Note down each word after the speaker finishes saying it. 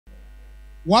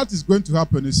what is going to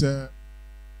happen is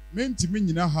menti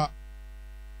nyina ha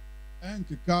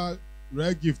enkeka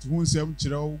rare gift hu nsem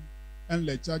kyerɛw en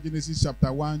lecture Genesis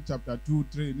chapter 1 chapter 2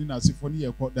 3 ni na sifo ni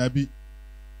yɛkɔ dabi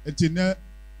enti na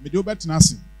me de obetena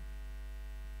ase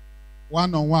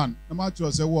one on one na ma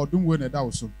kyerɛ sɛ wo odum we na da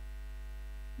wo so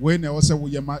we na wo sɛ wo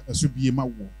yɛ ma ɛso bie ma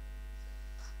wo.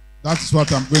 That is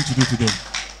what I'm going to do today.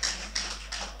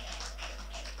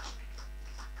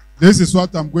 This is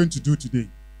what I'm going to do today.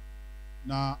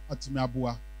 Na atimi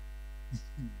abua.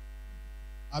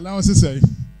 Allow us to say.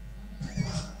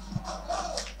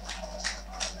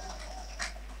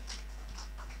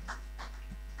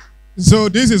 So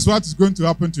this is what is going to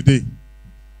happen today.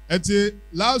 At the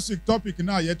last week topic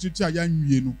now, you teach a young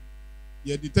you.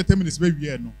 You the 30 minutes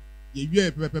baby no. You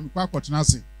hear pepe me kwa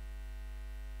kotenase.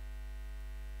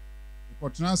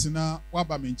 Kotenase na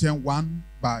waba me nchen one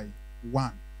by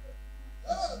one.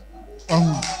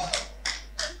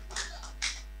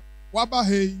 Waba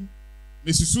hey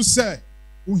mesisu se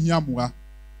uhia mua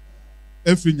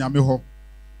efri nyame ho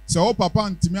se o papa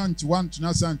ntimi anti wan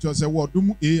tena se anti se wo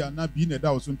dum e ana bi na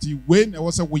da so nti we na wo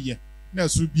se wo ye na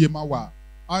so bie ma wa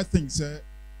I think se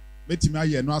metimi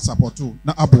aye no asupporto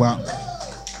na aboa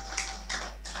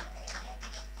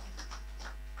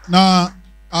na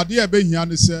ade e be hia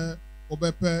ne se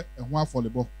obepe eho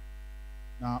afolebo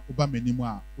na oba manimu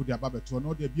a wo de aba beto na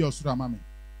wo de bia osuro ama me.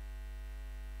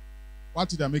 What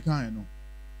did I make no?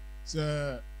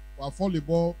 Say wa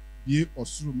volleyball bie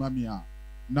osuru mami a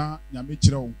na nyame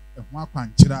kyerɛw ɛho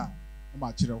akwankyerɛ a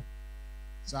ma kyerɛw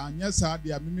sa anya sa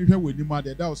de a memehwɛ w'anim a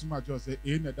de da wo so ma kyerɛw sɛ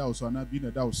e na da wo so na bi na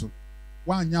da wo so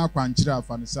wa anya akwankyerɛ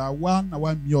afa ne sa wa na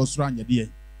wa mi osuru anya de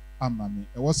ama me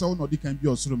ɛwɔ sɛ wo na odi kan bi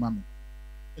osuru mami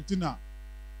entina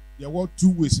ye wo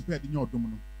two ways pe de nya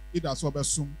odom no ida so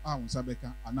obesom a wo nsa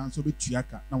beka anan so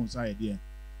betuaka na wo nsa ye de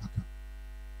aka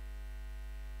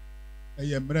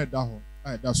eye mre da ho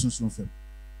a da sunsun fem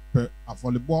pe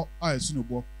avolleyball a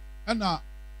esunubo na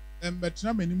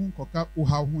embetra manimu nkoka wo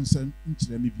ha ho nsem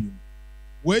nkyerɛ me biom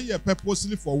we ye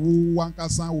purposely for wo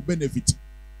wankasa wo benefit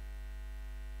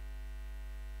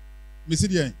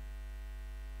mesidie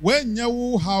we nya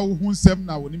wo ha ho nsem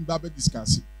na wo nim ba be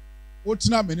discuss wo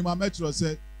tena manimu ametro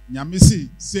sɛ nyame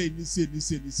sei ni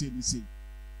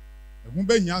ehun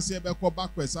be hia se be kɔ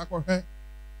backwards akɔhwɛ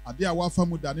ade a wafa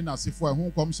mu dane na asefo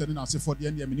ehun kom hyɛ ne na asefo de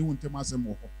ne me ne wontem asɛm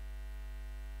wɔ hɔ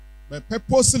but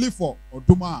purposely for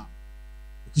oduma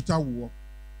okita wo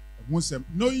ehun sɛm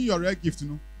knowing your rare gift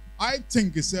no I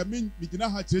think sɛ me gina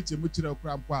ha kyerɛkyerɛ mu kyerɛ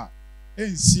kora mpo a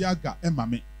ensi aga ema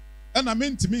me ɛna me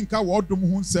ntimi nka wɔ odom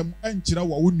ho nsɛm ɛnkyerɛ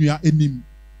wɔ wo nua anim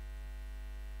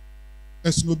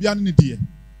ɛsono bia ne die.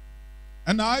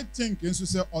 And I think nso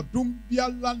sɛ odum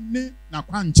biala ne na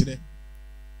kwankyerɛ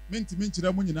mentimi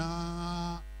nkyerɛ mu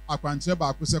nyina akwankyerɛ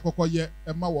ba ko sɛ kɔkɔyɛ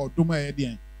ɛma wɔ odum a yɛ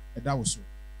deɛn ɛda wo so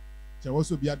kyɛ wo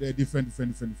so bia da different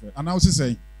and I was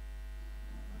saying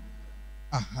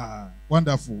aha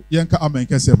wonderful yɛnka amen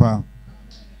kɛsɛ pa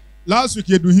last week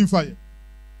yɛdu himfa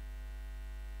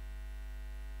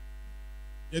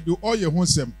yɛdu ɔyɛ ho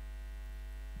nsɛm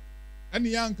ɛne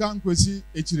yɛnka nkosi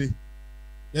ekyire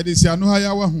yɛde si ano ha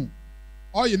yawa ho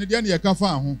ɔyɛ ne deɛ ne yɛka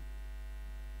fa ho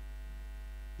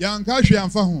yɛnka hwe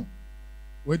amfa ho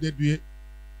we de due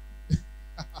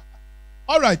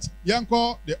all right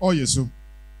yɛnkɔ the ɔyɛ so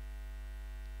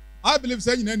I believe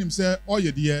sɛ nyina nim sɛ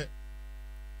ɔyɛ deɛ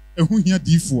ehu hia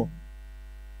diifoɔ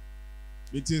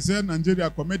beti sɛ Nigeria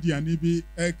comedian ni bi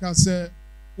ɛka sɛ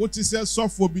wote sɛ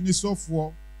sɔfoɔ bi ni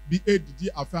sɔfoɔ bi edidi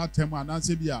afa atem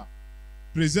anansɛ bi a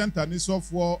presenter ni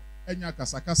sɔfoɔ enya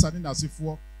kasakasa ni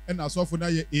nasifoɔ na sɔfo na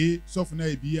ye sɔfo na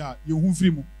bi a ye hu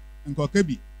firi mu nkɔka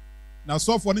bi na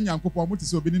sɔfo ne nyankopɔ mo te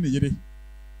sɛ obi ne yere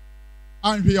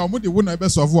anhwe ya mo de wo na be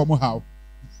sɔfo mo haw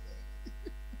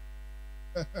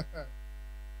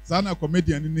sana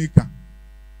comedian ni ka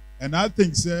and I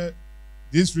think say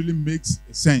this really makes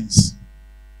sense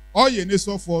all ye ne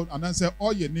sɔfo anansɛ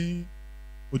all ye ne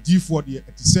odifo de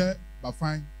eti sɛ ba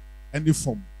fine any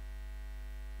form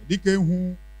dike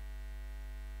hu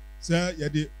sɛ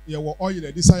yɛde yɛwɔ oil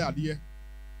yɛde sa yadeɛ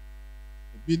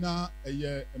ebi na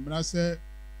ɛyɛ mmara sɛ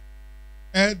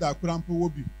ɛda korampo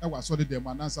wɔ bi ɛwɔ asɔre dɛm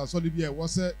anansa asɔre bi a ɛwɔ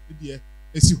sɛ deɛ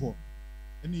esi hɔ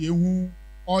ɛne yɛhu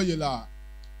oil a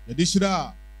yɛde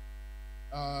hyira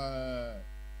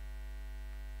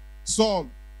Saul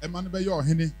ɛma no bɛyɛ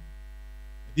ɔhene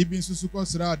ɛde bi nso so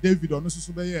kɔsra David ɔno nso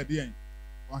so bɛyɛ ɛdeɛn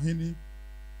ɔhene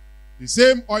the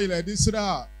same oil yɛde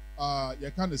hyira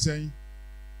yɛka ne sɛn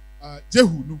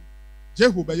Jehu no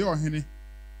Jehu bɛyɛ ɔhene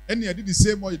ɛne yɛde the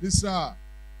same oil yɛde hyira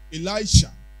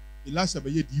Elisha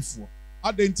bɛyɛ diifoɔ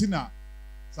adɛnti na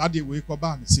saa deɛ wei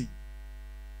kɔbaa ne sei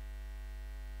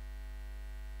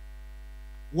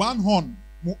 1 horn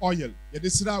mu oil.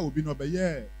 Yɛde sra obi no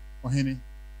bɛyɛ ɔhene.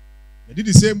 Yɛde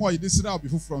the same oil yɛde sra obi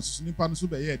foforɔ nso nipa no so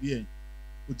bɛyɛ deɛ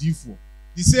odiifoɔ.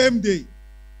 The same day.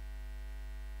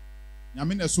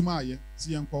 Nyame na soma ayɛ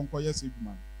si yɛn nkɔnkɔ yɛ sɛ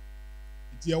adwuma.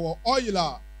 Nti ɛwɔ oil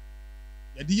a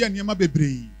yɛde yɛ nneɛma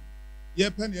bebree.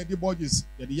 Yɛpɛ na yɛde budgets,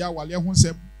 yɛde yɛ awale ho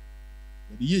nsɛm,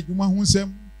 yɛde yɛ adwuma ho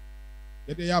nsɛm,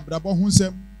 yɛde yɛ abrabɔ ho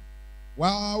nsɛm.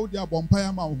 Wow, de abɔ mpaeɛ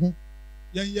ama wo ho.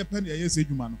 Yɛn yɛpɛ na yɛyɛ sɛ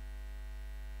adwuma no.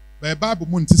 Bɛɛ Bible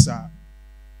mu nti saa.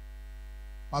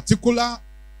 Particular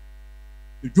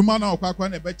adwuma na ɔkɔ akɔ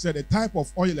na ɛbɛkyerɛ the type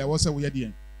of oil ɛwɔ sɛ woyɛ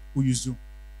deɛ wo use.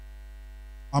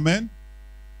 Amen.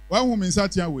 Wɔn ho nsa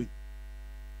tia wei.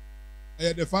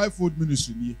 Ɛyɛ the 5-fold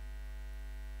ministry nie.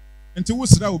 Nti wo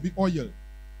sra obi oil.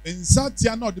 Nsa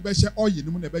tia na ɔde bɛhyɛ oil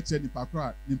no mu na ɛbɛkyerɛ nipa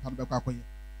kora nipa no bɛkɔ akɔyɛ.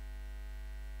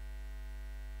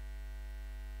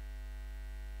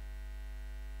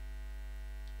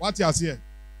 What you say?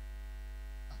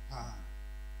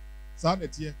 Saa na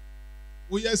tie.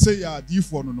 Woyɛ sɛ yɛ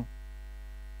adiifoɔ no no.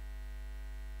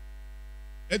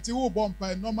 Eti wo bɔ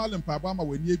mpa normal mpa ba ma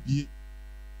w'ani ebie.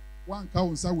 Wanka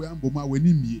wo nsa we ambom a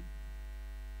w'ani mie.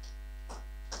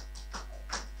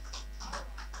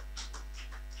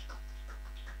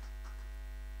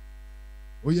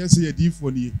 Woyɛ sɛ yɛ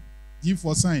adiifoɔ nie.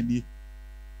 Adiifoɔ sign nie.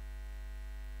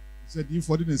 Sɛ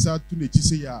adiifoɔ de ne nsa to n'akyi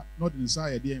sɛ yɛ a na ɔde ne nsa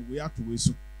ayɛ deɛ we ato we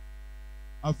so.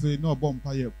 Afei na ɔbɔ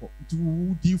mpa yɛ kɔ. Nti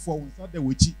wo adiifoɔ wo nsa da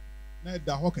w'akyi na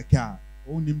ɛda hɔ kɛkɛ a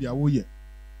ɔnnim deɛ woyɛ.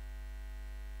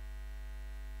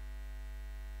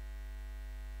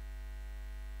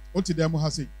 Oti dɛm ha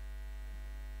sei.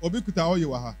 Obi kuta ɔyɛ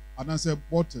wɔ ha anaasɛ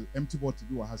bottle empty bottle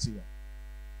bi wɔ ha sei.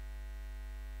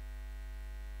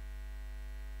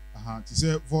 Ti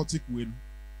say Vortic win.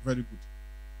 Very good.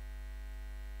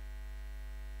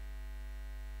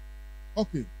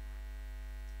 Okay.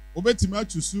 Obetimi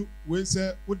achusu we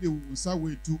say wo de unsa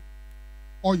we tu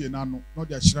oye na no na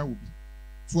de ahira wo bi.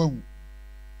 To ahu.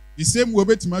 The same way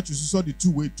obetimi achusu so the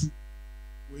two way tu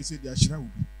we say de ahira wo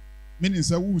bi. Meaning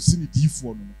say wo si ni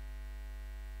diifoɔ no.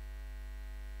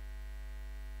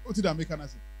 What did I make an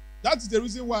answer? That is the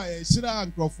reason why ahira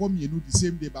and crofo mienu the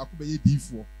same day ba ko be ye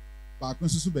diifoɔ. Back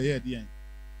nso be here the end.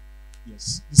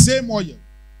 Yes, the same oil.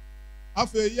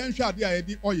 After yen hwa de a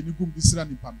yɛde oil ni gum de sra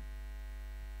nipa no.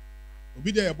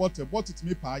 Obi de bottle it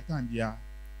me pa time dia.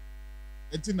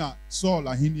 Enti na Saul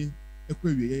ahini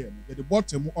ekwa wie ye no. The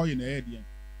bottle mu oil na here the end.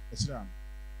 Esra.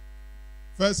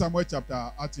 1 Samuel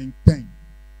chapter 10.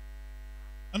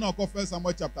 And I'll call 1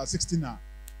 Samuel chapter 16 now.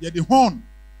 Ye the horn.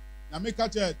 Na make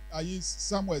catch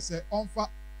Samuel say onfa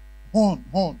horn.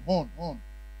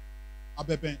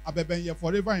 Abeben ye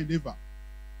forever and ever.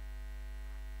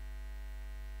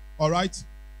 All right.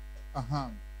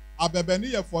 Abeben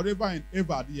ye forever and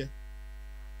ever there.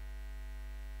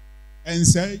 And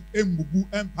say embubu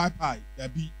empai there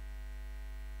be.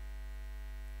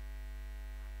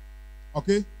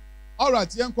 Okay. All right.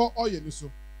 Yenko oil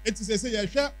so. It is say ye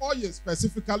share oil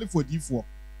specifically for D4.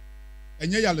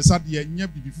 And ye yalesa de nye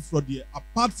bibi fufro de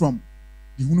apart from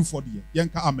the hunu for de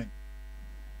yenka amen.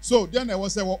 So then I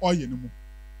was say what oil no mu.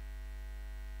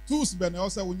 Tools be na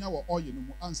say wonya wo oil no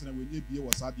mu answer na wenye bie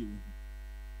was ade wo.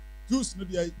 Tools no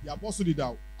de ya boso did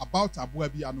about aboa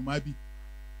bi anoma bi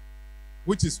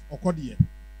which is okodie.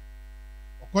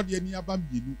 Okodie ni aba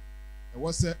mienu. E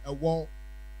was say e wo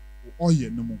oil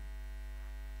no mu.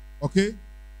 Okay?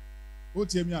 Go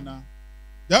tell me ana.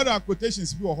 There are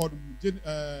quotations bi wo ho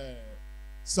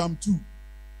Psalm 2.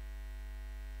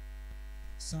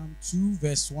 Psalm 2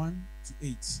 verse 1 to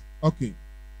 8. Okay.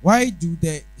 Why do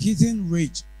the heathen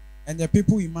rage and the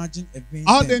people imagine a vain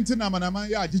thing?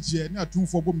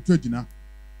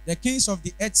 The kings of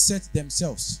the earth set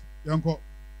themselves,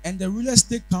 and the rulers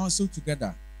take counsel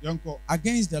together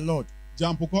against the Lord.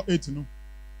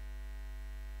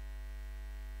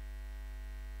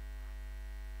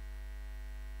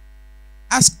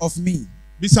 Ask of me,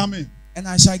 and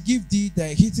I shall give thee the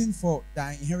heathen for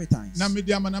thy inheritance, and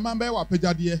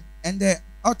the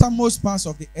uttermost parts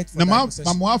of the earth for thy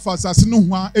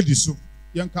possession.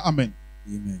 Amen.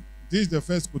 Amen. This is the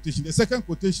first quotation. The second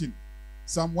quotation,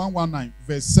 Psalm 119,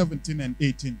 verse 17 and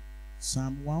 18.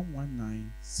 Psalm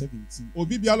 119, 17.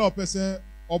 Obi biala opese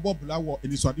obo bla wo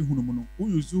eniswade hunu no. Who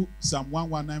use Psalm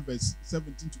 119 verse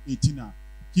 17 to 18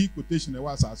 key quotation e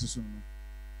was asese no.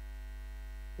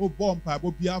 O bomb pa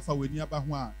bo bia fa weni aba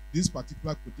ho a this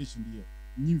particular quotation here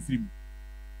nyim film.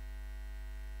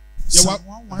 Psalm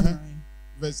 119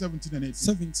 verse 17 and 18.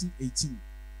 17, 18.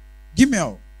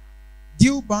 Gimel,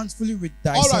 deal bountifully with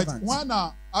thy servants. All right,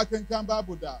 one I can come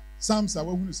Bible that Psalms are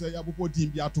when you say Abupo dim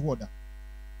be out of order.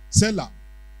 Selah,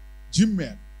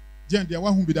 Gimel, Jen, the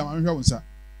one who be the man who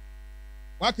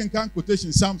Wakin can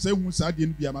quotation Sam say Musa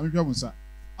didn't be a mamma Musa.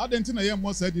 I didn't know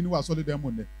more said in was solid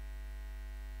them.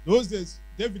 Those days,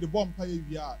 David the bomb pay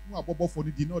we are no abobo for the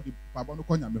dinner the Pabano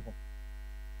Konya Meho.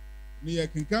 Near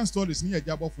can stories near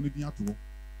Jabba for the dinner to.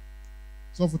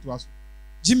 So for to us.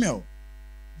 Jimel,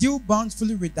 deal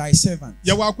bountifully with thy servant.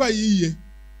 Yawakwa ye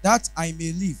that I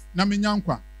may live.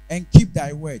 Naminyankwa. And keep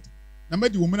thy word.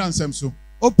 Namedi woman answer so.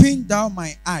 Open thou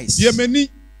my eyes. Dear many.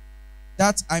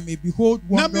 That I may behold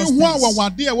wondrous things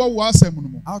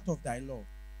out of thy law.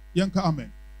 Yanka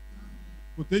amen.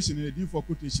 Quotation in a deal for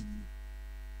quotation.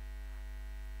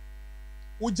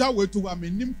 Uja we to a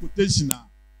menim quotation now.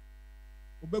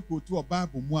 Obeko to a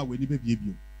Bible more when you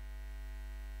baby.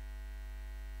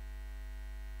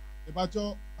 About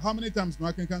your how many times no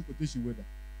I can quotation with that?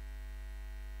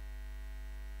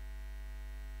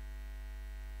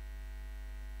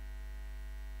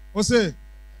 What's it?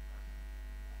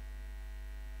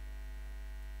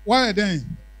 Why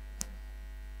then?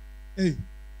 Hey,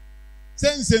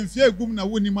 sense and fear gum na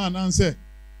wuni man answer.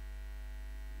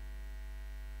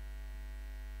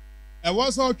 I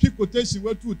was all quick quotation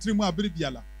where 2-3 more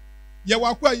abribiala. Ya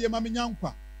wakwa ye mami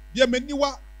nyankwa. Ye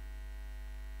meniwa.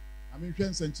 I mean,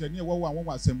 friends and near one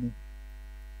was semu.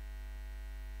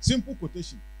 Simple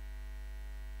quotation.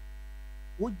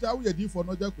 What do you do for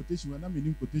another quotation when I'm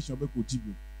in quotation of a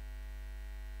quotation?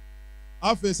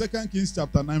 After 2 Kings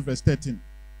chapter 9 verse 13.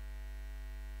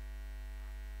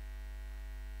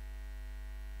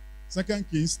 2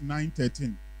 Kings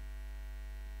 9:13.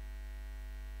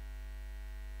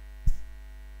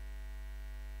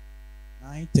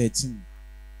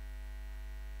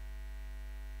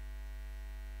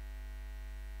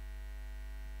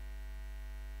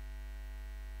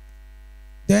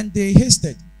 Then they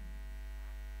hasted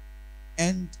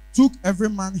and took every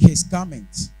man his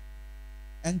garment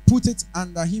and put it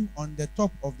under him on the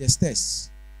top of the stairs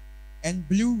and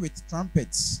blew with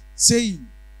trumpets, saying,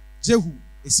 Jehu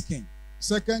is king.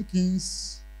 2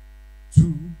 Kings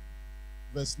 2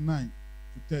 verse 9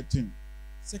 to 13.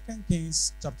 2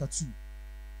 Kings chapter 2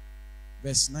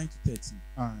 verse 9 to 13.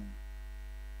 Aye.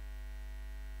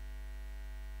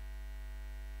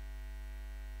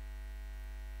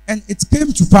 And it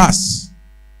came to pass,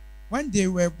 when they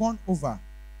were gone over,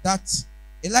 that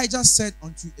Elijah said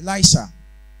unto Elisha,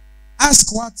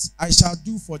 ask what I shall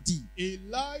do for thee.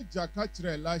 Elijah catched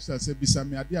Elisha said,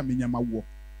 Bisami ade amenyama wo.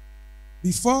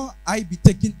 Before I be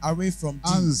taken away from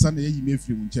thee.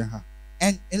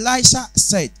 And Elisha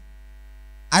said,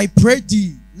 I pray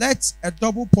thee, let a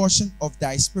double portion of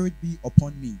thy spirit be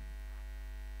upon me.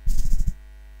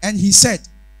 And he said,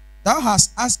 thou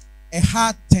hast asked a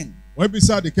hard thing.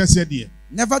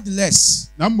 Nevertheless,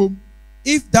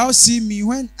 if thou see me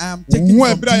when I am taken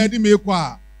from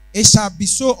thee, it shall be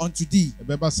so unto thee.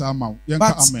 But,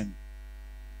 amen.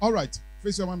 All right.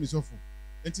 Face your mom is awful.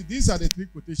 And these are the 3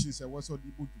 quotations I was on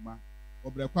the book.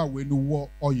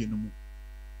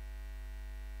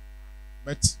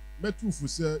 But betu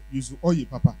fusa use oye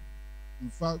papa. In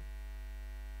fact,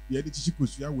 the edition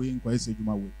kusuya way in kwese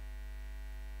juma way.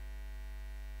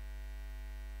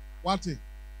 What?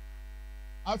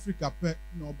 Africa pe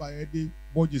no ba edi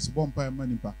budgets bompa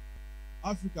manipa.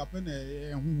 Africa pe na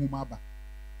ehunhu maba.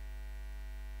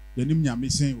 Yenim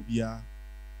nyame sen obia.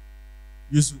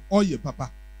 Use oye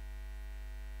papa.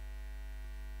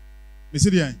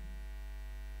 Mesidian.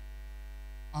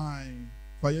 I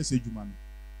fire say juma.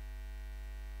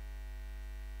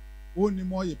 Only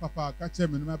more ye papa catch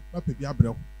him and my baby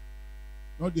abro.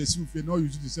 Not the soup, no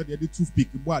use to say the toothpick,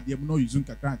 but they are not using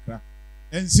kakra.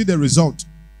 And see the result.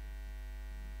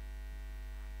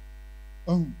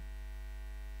 When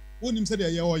him said a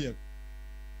year oil,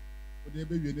 but the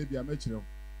baby may be a material.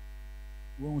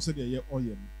 When we said a year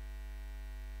oil,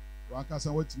 one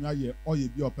can what to me oil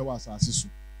be up was as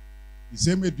the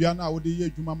same way Diana would the year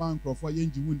to my man for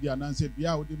Yenji Wundi and answered,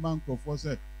 Bia would the man for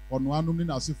say, on one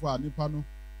noon as if for a nipano.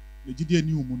 The GD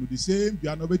new moon, the same, you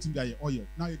are not waiting there oil.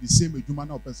 Now the same with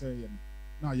human up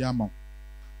now yama.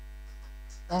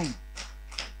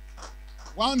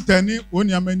 110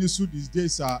 only many suit these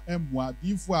days are M1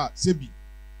 before Sebi.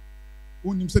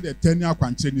 Unim said the 10-year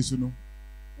quantity suno.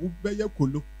 Ubeye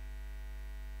kolo.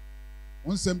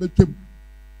 One sembe trim.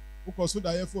 Because so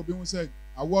that for being said,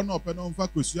 I want up and on for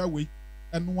Kosia way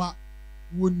and what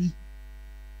woni.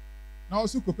 Now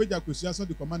also Copeja Kosia so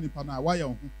the commanding panel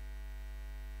wire.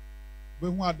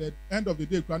 When at the end of the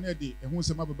day, Cranedy and who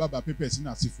some baba papers in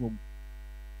a seafoam.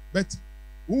 But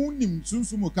unim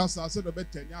sunsumu casa said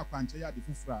about 10 year quantity the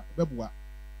fufra, Bebua.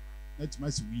 Let my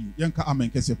we, Yanka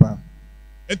Amen Kesepa.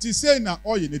 It is saying that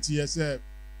oil in it, yes,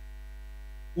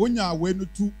 when you are way no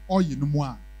two oil no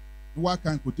more. No one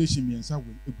can quotation me and say,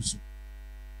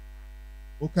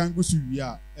 can go to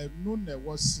ya, and no, there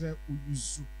was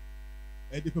Uyuzu.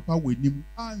 Edi papa wenim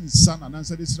ansa na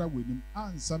nansa de sra wenim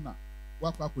ansa na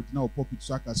wakwa kodina opopit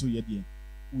so aka so ye de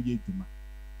uye dwuma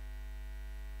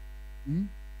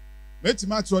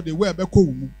metima tro de we be ko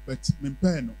mu but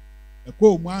mempe no e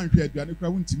ko mu anhwe aduane kra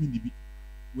wontimi ni bi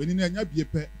weni na anya bie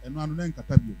pe eno anu na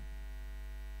nkata bio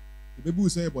e bebu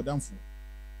se bodamfo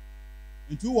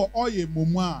ntu wo oye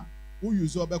momu a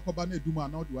uyuzo obekoba na eduma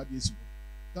na ode wade esi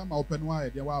tama open wa ye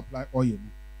de wa apply oye mu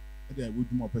e de we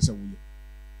duma opese wo ye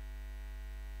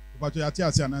but you are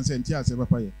tears and answer and tears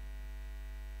papa ye.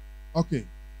 Okay.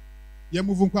 Ye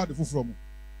move nkwa de foforo mu.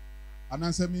 And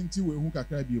answer me nti we hu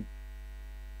kakra bio.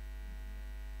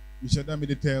 Mi sheda me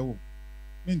de tewo.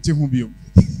 Me nti hu bio.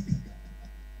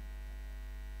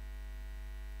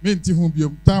 Me nti hu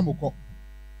bio tam ko.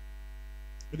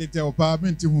 Me de tewo pa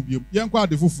me nti hu bio. Ye nkwa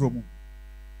de foforo mu.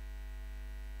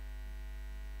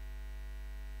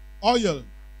 Oil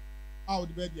out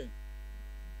the bed ye.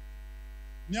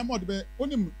 Niamo de be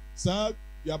onim sa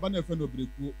biaba na efe no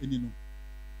breku eni no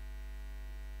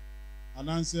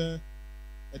ananse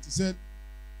eti se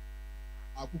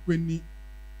akukweni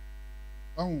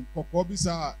kokko bi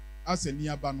sa aseni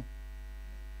aba no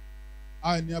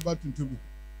a ni aba tuntum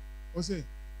o se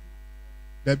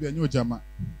da bi anyo jama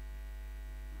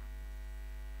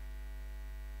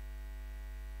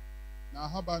na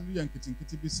haba no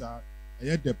yankitinkiti bi sa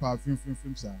eye de pa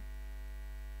fimfimfim sa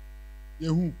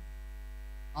yehu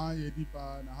ye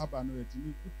dipa na haba no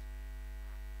etimi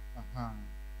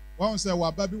won say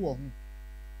wa ba bi wo ho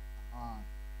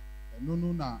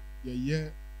eno na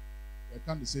ye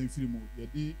can the same film ye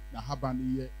di na haba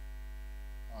no ye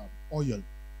oil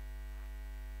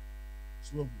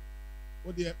so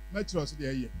what the metros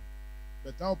dey ye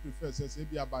but I prefer say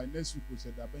be by next week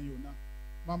say da ben yo na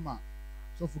mama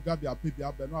so for gabi ape bi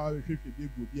abe no a hwehwe bi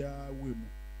go bia we mu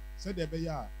say dey be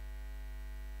ya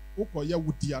ukoye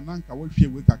wudi ananka wo hwe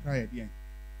we kakra ye de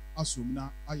asom na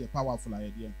aye powerful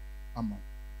aye de ama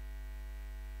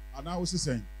ana wo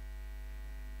sesen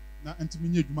na antimi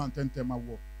nye dwuma ntentema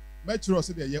wo metro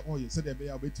se de ye oye se de be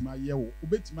ya obetima ye wo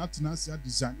obetima atena sia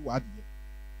design wa de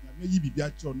na me yi bibia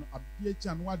kro no abie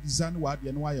cha no wa design wa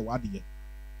de no wa ye wa de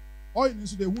oye ni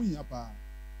so de hu hia pa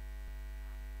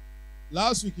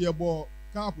last week ye bo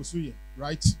cap so ye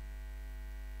right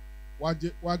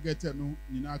wa get no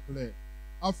nyina clear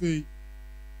afi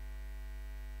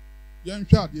yan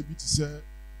hwa de bi ti se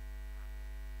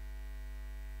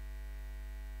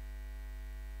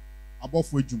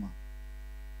abofo adwuma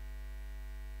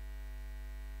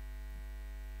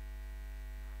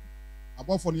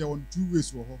abofo no ye on two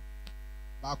ways wo ho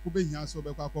ba ko be hia so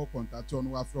be kwa contact on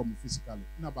wa from physically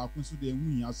na ba ko so de hu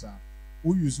hia sa o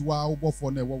use wa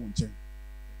obofo na e wo nchen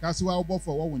kasi wa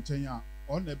obofo wo nchen a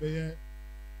on na be ye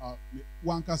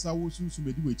wan kasa wo sunsu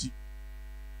medi wachi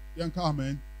yanka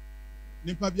amen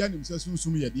nipa bia nim se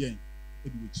sunsum ye de en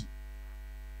ediwechi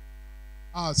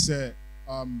a se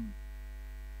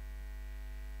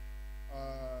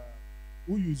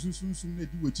wo use sunsum na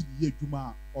ediwechi de ye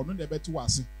adwuma ono na beti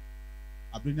wase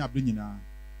abrenya abrenyina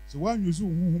so wan use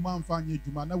huhum amfa anya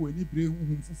adwuma na wani bre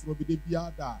huhum foforo bi de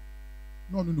bia da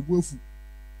na ono no boafu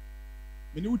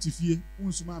meni wutifie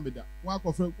unsum ameda wa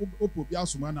akofre opo bi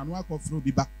asoma na no akofre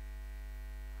obi ba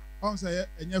on se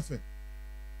enyefe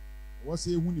wo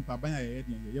se hu ni paban aye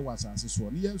de ye wasase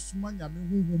so ne ye suma nyame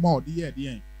huhu ma ode ye de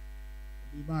en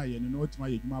obi ma ye no otima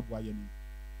ye dwuma bo aye ni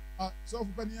so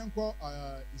for pani enko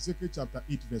Ezekiel chapter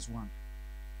 8 verse 1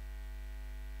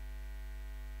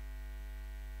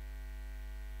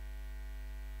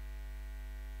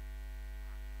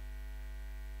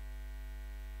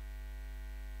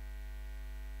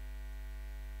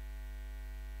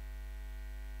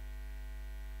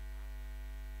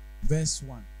 verse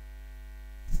 1.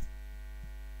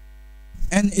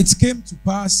 And it came to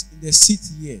pass in the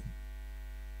 6th year,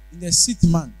 in the 6th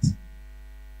month,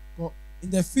 in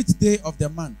the 5th day of the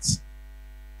month,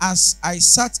 as I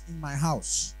sat in my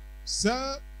house.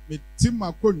 Sir, and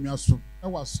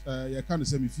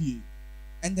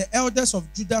the elders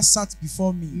of Judah sat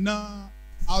before me.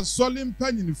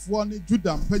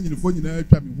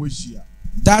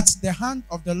 That the hand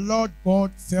of the Lord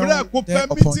God fell there upon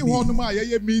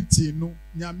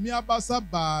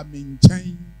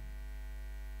me.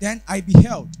 Then I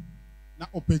beheld,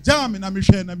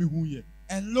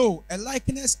 and lo, a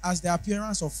likeness as the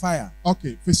appearance of fire.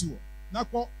 Okay, face you. Now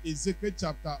call Ezekiel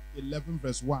chapter 11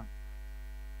 verse 1.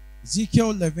 Ezekiel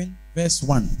 11 verse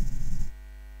 1.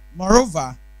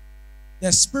 Moreover,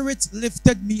 the Spirit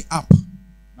lifted me up.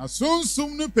 Now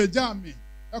soon no pejami.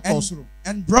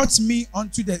 and brought me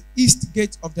unto the east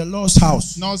gate of the Lord's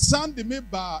house. Now Sunday me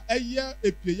ba eye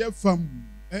epie fam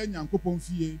Nyankopon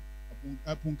fie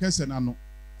apun kese na no,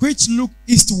 which look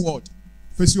eastward.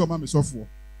 Fesi o ma me sofo.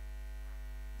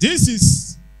 This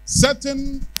is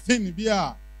certain thing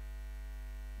bia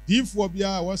difo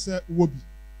bia wo se wo bi.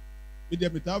 E de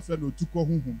metafra no tuko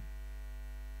honhom.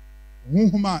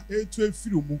 Honhom a etu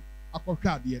efiri mu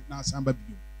akɔhwa ade na asamba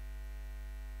bio.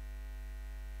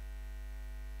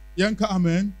 Yanka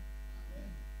amen.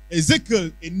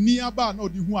 Ezekiel eniaba na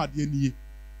odi hu ade nie.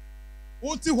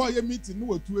 Oti ho ye meeting no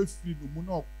watu efiri no mu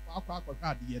na akɔhwa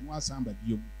ade no asamba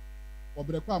bio mu.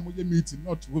 Obreko am ye meeting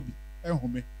not obi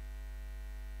ehome.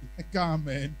 Yanka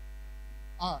amen.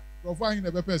 Profile in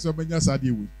the paper so many sade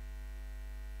we.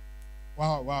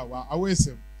 Wow. I will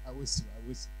say.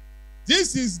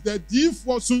 This is the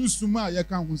D4 sunsuma ye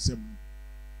kan ho sem.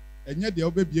 Enye de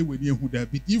obebie we ni ehu da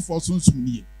bi D4 sunsum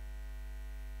ni.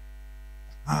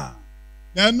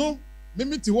 Na no me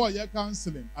meet wo ye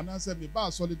counseling and answer me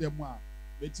ba solid dem a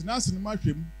betina ma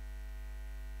hwem.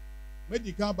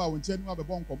 Medical ba won che no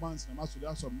abebo commands na maso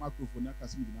da so microphone na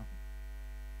kase mi na ho.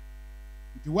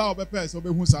 Nti wa obepe so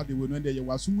obehu sa de we no de ye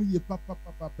waso ye papa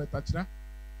petachira.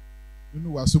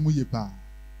 No waso ye pa.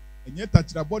 Enye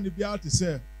tachira boni bia te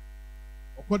se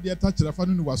okode tachira fa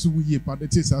no waso ye pa de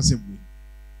te sa asem.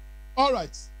 All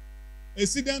right.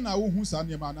 Esiden na wo hu sa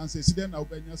ne ma na se esiden na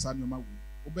obenya sa ne ma wo.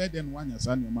 Obeden wanya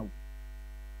sa ne ma wo.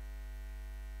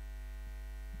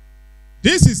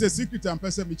 This is a secret and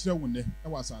person me kire wonne e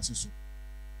was asase so.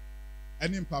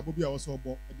 Eni mpa bo bia wo so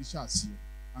obo e di sha ase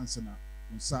ansa na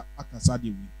nsa akasa de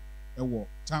wi e wo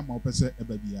time o pese e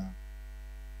ba bia.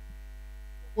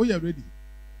 Oh, you ready?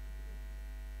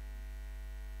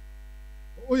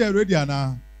 Oh, you ready,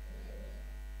 Anna?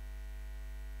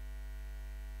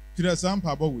 Kira sam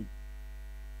pabo we.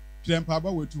 Kira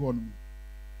pabo we 2 on.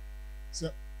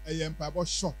 So, I am pabo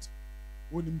short.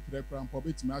 Onim kira kram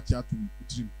pabo ti ma chia to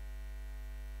utrim.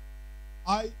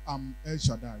 I am El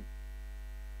Shaddai.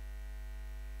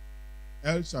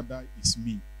 El Shaddai is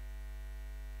me.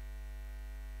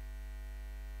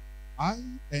 I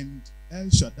and El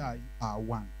Shaddai are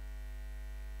one.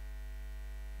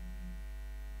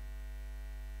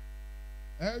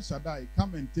 El Shaddai,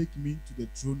 come and take me to the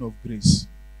throne of grace.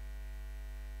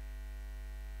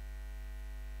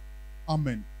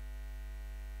 Amen.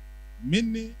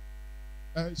 Mini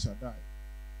El Shaddai.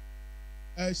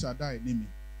 El Shaddai nimi.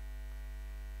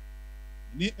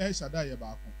 Ni El Shaddai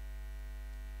yebako.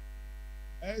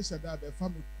 El Shaddai be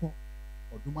fami ko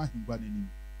oduma hingwa nini.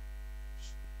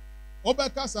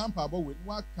 Obeka sampa bo we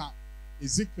nwa ka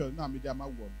Ezekiel na media ma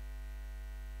wo.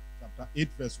 Chapter 8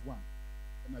 verse 1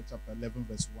 and chapter 11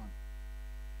 verse 1.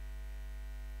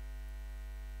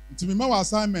 Ntimi ma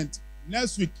assignment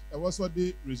next week e was what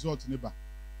the result neba.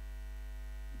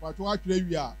 But to atwe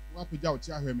wi a wa pagya o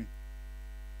chi ahweme.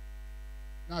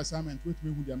 Na assignment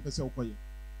wetumi hu dia mpese ukoye.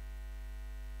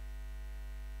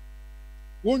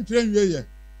 Won tren wi ye.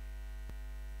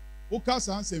 Oka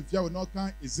san semfia we no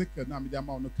kan Ezekiel na media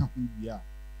ma no ka hu wi a.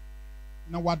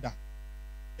 Na wada.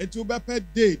 Etu be per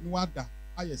day no wada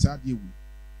aye sa de wi.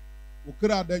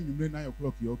 Okra da nwumre 9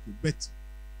 o'clock ye okay bet.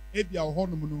 Ebia wo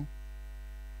honum no.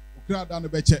 Okra da no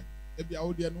be che. Ebia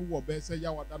wo de no wo be se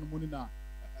ya wada no mu ni na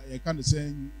ye kan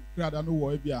say okra da no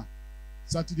wo ebia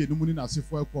Saturday no mu ni na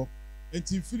sefo ekọ.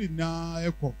 Enti firi na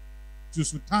ekọ.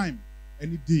 To time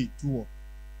any day to work.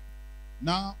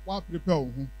 Na wa prepare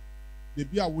wo ho.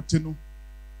 Baby a wote no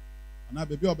ana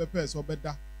baby obepe so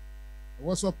obeda e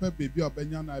wo so pe baby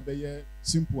obenya na be ye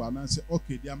simple ana say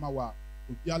okay dia ma wa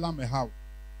obi ala me how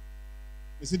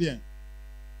e se dia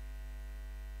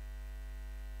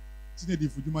tine di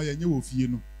fujuma ye nye wo fie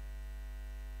no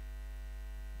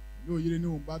no yire ni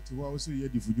umba to wa o so ye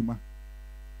di fujuma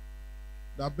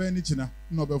da be ni china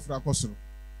na obefura kosoro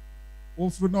o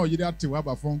furu na o yire atewa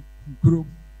ba fon kuro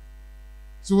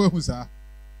so we hu sa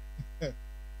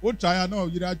o try na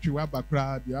yiri atwe wa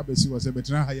bakra bi abesi wo se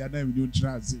betra ha ya na mi don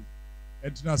tra azi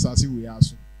entina asase we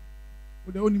aso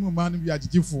o de onimu man bi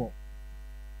agigifo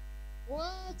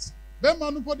what be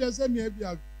manu po de se na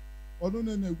bia onu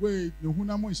na gwe ne hu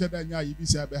na mo nhyɛ da nya yi bi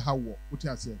se abe ha wo o ti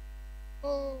ase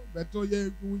oh beto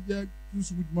ye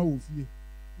tusu buduma wo fie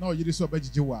na o yiri so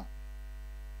bagigi wa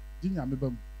ginya me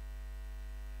bam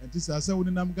enti sa se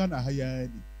woni nam Ghana ha ya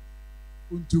ni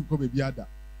untu ko be biada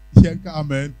yenka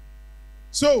amen.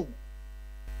 So,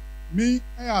 me,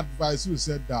 I advise you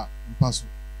said that in paso.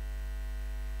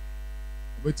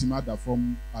 Waiting matter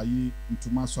from aye into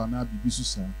Maswana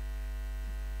Bibisusa.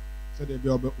 Said they be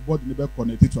about never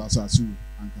connected to us as you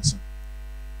and Casa.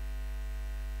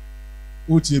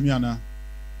 Utimiana.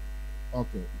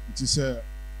 Okay, it is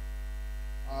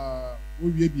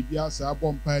we be as a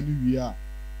bomb pie new year.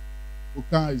 We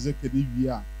can't exactly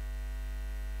year.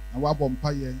 And what bomb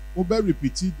pie, Obe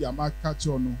repeated the Amak catch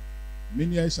on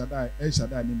many El Shaddai,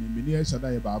 many El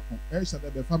Shaddai about El Shaddai,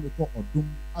 the family called Odum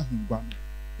Ahingwan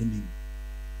in him.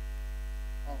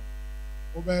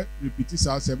 Obe repeated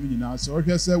 7 years, so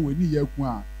he said, we need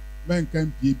a men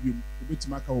can be a bit to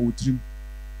make our trim.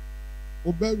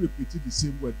 Obe repeated the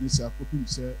same word, this I could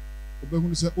say, Obe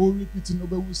who said, oh, repeating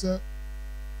Obe who said,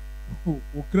 oh,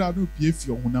 crowd no PF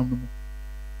your Hunam.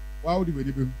 Why would you be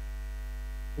able?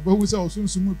 Obe who said, also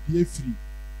some PF free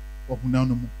or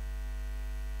Hunam.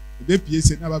 The PA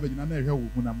said, never been another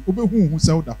Hunam. Obe who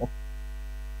sold the hop.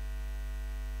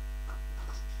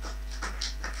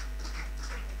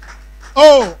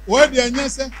 Oh, what the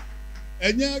answer?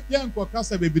 And young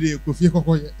Cocasa baby, Kofi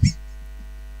Cocoy.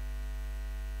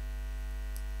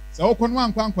 So,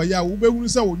 one quanquaya, Ube who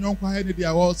saw young Quahani, they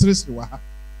are all seriously.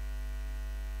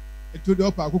 It to the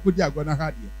upper Kukudia gonna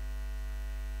have you.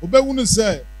 Ube who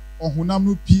say, or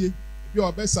Hunamu P, if you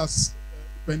are best as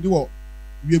Penduo,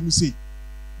 we will see.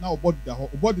 Now, body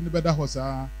in the better horse,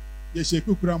 yes, she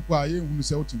could grandpa, who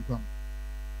say,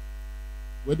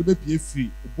 where the baby free,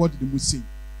 the body the Musi.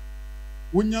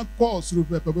 When you call through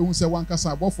paper, when say one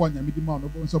cassa, both one, and medium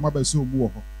amount of some other so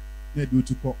more, they do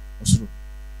to call us through.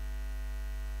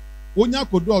 When you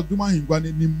could do my him, one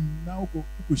in now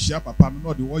could share papa,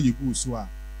 not the way you go, so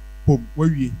home, where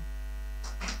ye.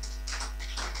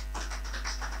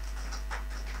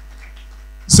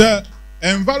 Sir,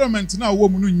 environment now,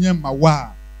 woman, in my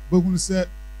wa, but who said,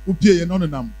 who pay an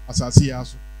honor as I see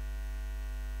us.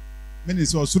 Many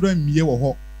saw Sudan me or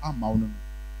hawk, I'm mountain.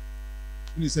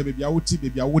 When he said, baby, I would see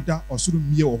baby, I would die or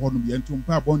soon me or honor me and to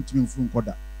impart born to me from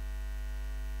Koda.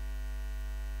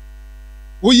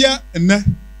 Oh, yeah, and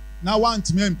now one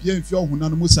to me and Pierre Fio, who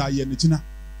none Musa and China.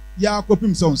 Ya cop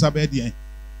him some Sabedian,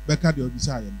 Becca the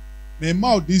desire. May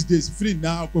mouth these days free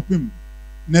now, cop him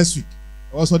next week.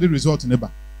 Also, the result never.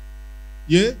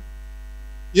 Yeah,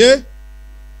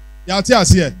 ya tell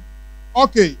us here.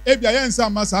 Okay, if I answer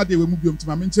Massa, they will move you to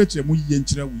my church and we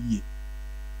enter we.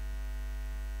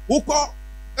 Oko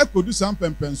could do some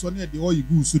pens on the oil you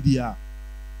go so dear.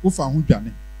 Who found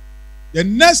Johnny? The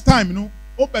next time, you know,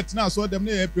 open now saw them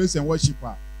near praise and worship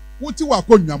her. What you are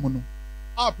calling Yamono?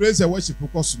 Our praise and worship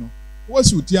Cosno.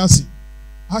 What's with Yassi?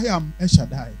 I am El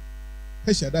Shaddai.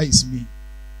 El Shaddai is me.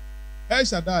 El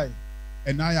Shaddai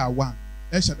and I are one.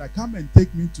 El Shaddai, come and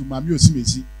take me to Mammy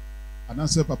Osimesi. And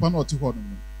answer Papa not to hold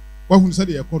them. What who said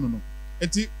the economy?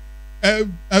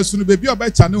 As soon as baby or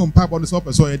by channel and pipe on the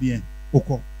supper so at the end.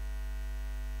 Oko.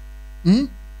 And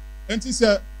he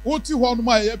said, what you want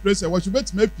my place? What you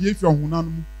bet me pay from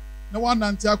Hunanum. No one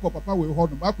until Papa will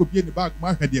hold them. I could be in the back of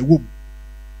my head, a womb.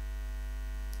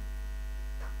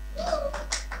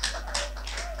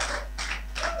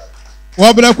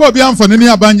 Well, but I could be on for any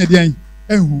abanya day.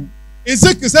 And who is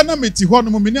it? Is an amity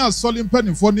hornum, many solid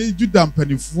penny for the Judan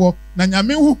penny for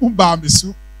Nanyame who bound me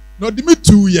so. Not the me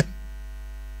 2 years.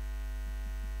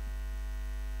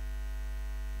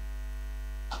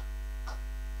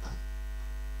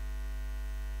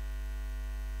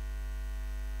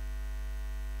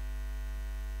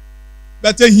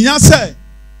 But he has said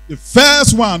the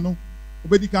first one, no,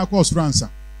 obedi can cause ransom.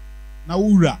 Na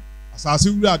ura, asasi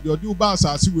ura, the odi uba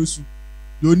asasi wesu.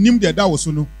 The onim de da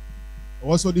woso no.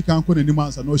 Also the can call any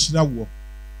man no shira wo.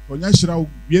 Onya shira wo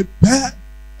be pe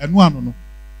enu ano no.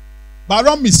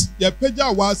 Baron miss ye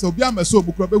peja wa se obi ameso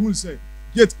obukro be hu say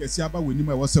gate kesi aba weni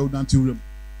ma wo se udanti urem.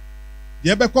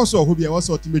 Ye be koso ho bi e wo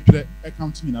se otimetwere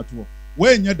account nyina to.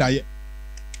 We nya daye.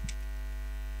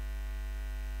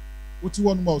 What you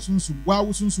want more soon,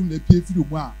 wow, soon they pay for you,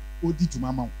 or did you,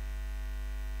 mamma?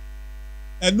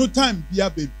 And no time, be a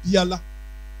baby,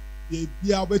 they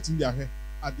be a wet in their hair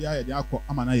at the eye of the alcohol,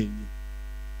 Amana.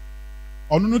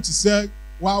 Or no to say,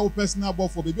 wow, personal ball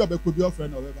for baby, or could be your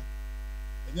friend, however.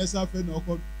 And yes, I friend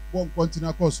or one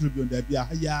continent course review, there be a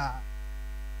higher.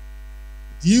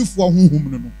 Dear for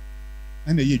whom,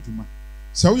 and a year juma.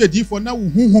 So we are dear for now,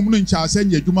 whom in Charles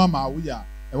and Yeduma, we are.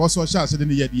 I was so shy, said in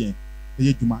the year.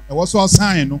 It was so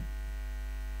sign, no.